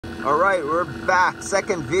All right, we're back.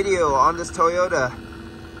 Second video on this Toyota,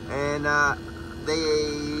 and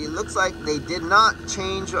they looks like they did not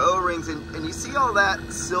change the O-rings, and you see all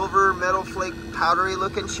that silver metal flake powdery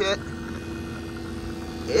looking shit?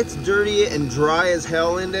 It's dirty and dry as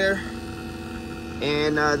hell in there,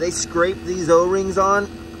 and they scraped these O-rings on,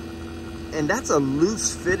 and that's a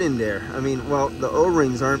loose fit in there. I mean, well, the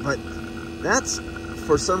O-rings aren't, but that's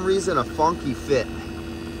for some reason a funky fit.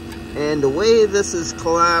 And the way this is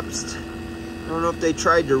collapsed, I don't know if they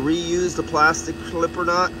tried to reuse the plastic clip or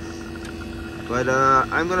not, but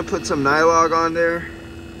I'm gonna put some nylon on there,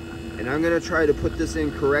 and I'm gonna try to put this in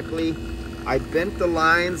correctly. I bent the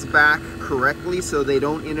lines back correctly so they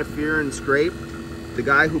don't interfere and scrape. The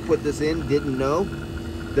guy who put this in didn't know.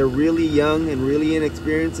 They're really young and really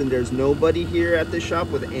inexperienced, and there's nobody here at the shop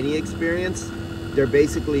with any experience. They're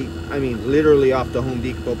basically, I mean, literally off the Home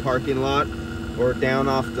Depot parking lot or down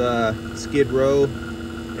off the Skid Row,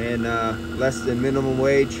 and less than minimum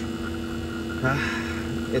wage.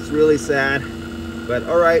 It's really sad, but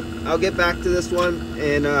all right, I'll get back to this one,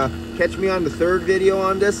 and catch me on the third video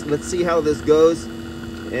on this. Let's see how this goes,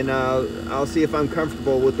 and I'll see if I'm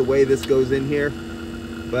comfortable with the way this goes in here.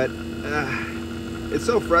 But it's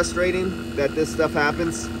so frustrating that this stuff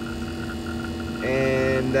happens,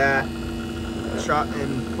 and that shop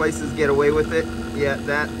and places get away with it. Yeah,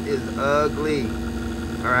 that is ugly.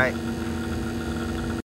 All right.